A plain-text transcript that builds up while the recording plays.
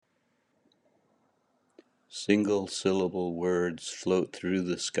Single-syllable words float through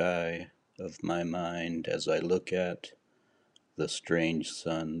the sky of my mind as I look at the strange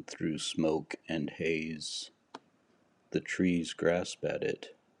sun through smoke and haze. The trees grasp at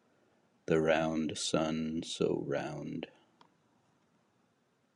it, the round sun so round.